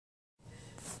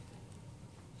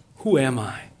Who am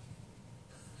I?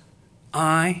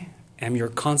 I am your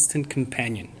constant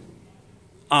companion.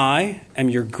 I am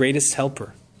your greatest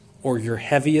helper or your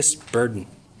heaviest burden.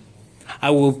 I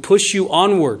will push you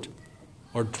onward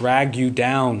or drag you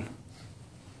down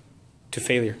to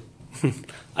failure.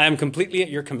 I am completely at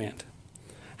your command.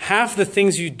 Half the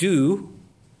things you do,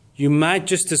 you might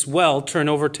just as well turn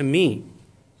over to me,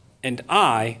 and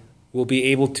I will be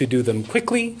able to do them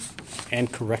quickly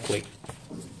and correctly.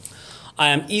 I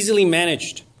am easily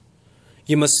managed.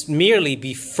 You must merely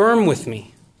be firm with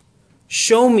me.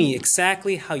 Show me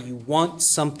exactly how you want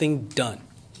something done.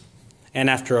 And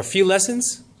after a few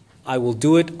lessons, I will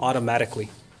do it automatically.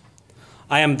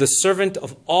 I am the servant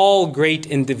of all great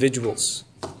individuals,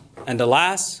 and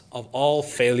alas, of all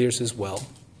failures as well.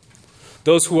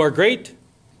 Those who are great,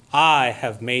 I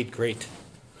have made great.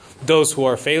 Those who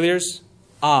are failures,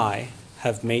 I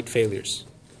have made failures.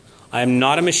 I am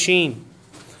not a machine,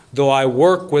 though I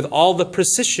work with all the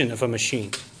precision of a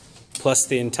machine, plus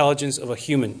the intelligence of a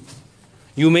human.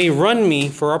 You may run me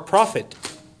for a profit,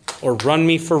 or run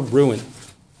me for ruin.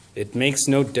 It makes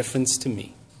no difference to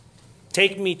me.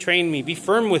 Take me, train me, be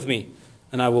firm with me,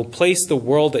 and I will place the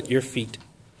world at your feet.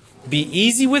 Be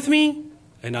easy with me,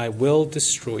 and I will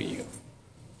destroy you.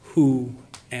 Who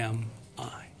am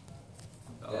I?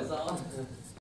 That's all.